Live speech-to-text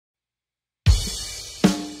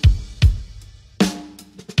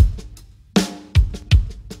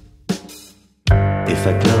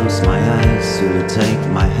will you take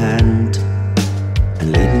my hand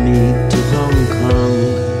and lead me to Hong Kong?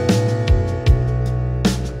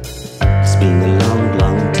 It's been a long,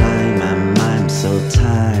 long time and I'm so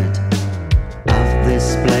tired of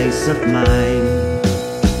this place of mine.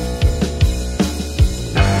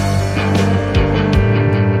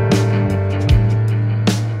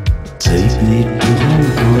 Take me to Hong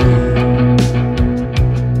Kong.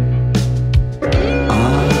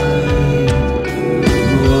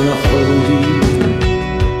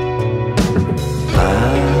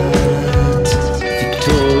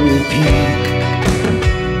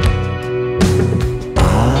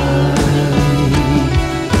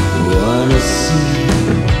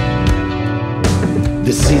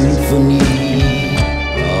 The symphony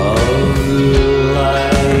of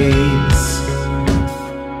lights.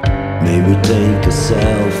 Maybe take a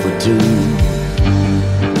self or two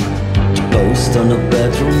to post on a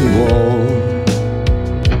bedroom wall.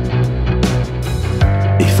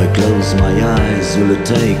 If I close my eyes, will you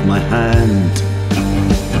take my hand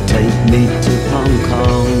and take me to Hong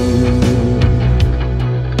Kong?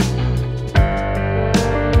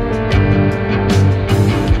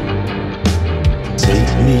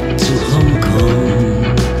 To Hong Kong.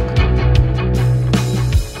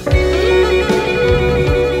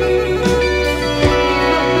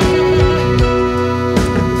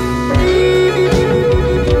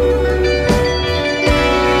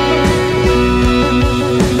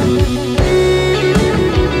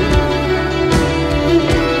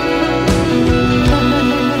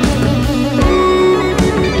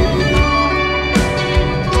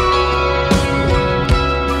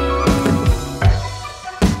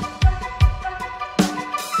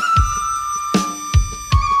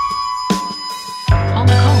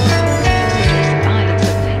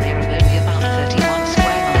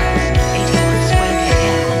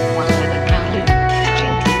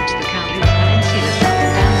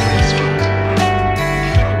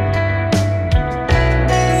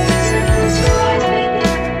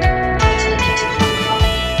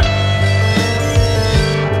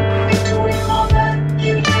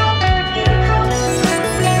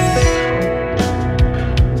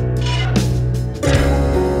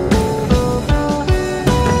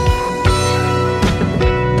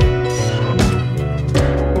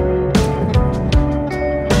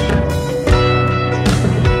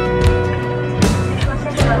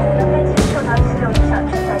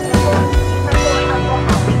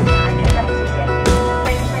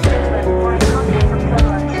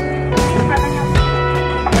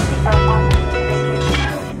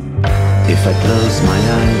 If I close my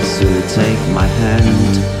eyes, will you take my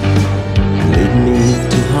hand and lead me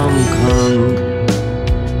to Hong Kong?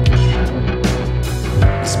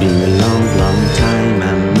 It's been a long, long time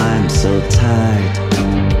and I'm so tired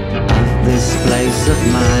of this place of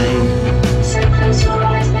mine.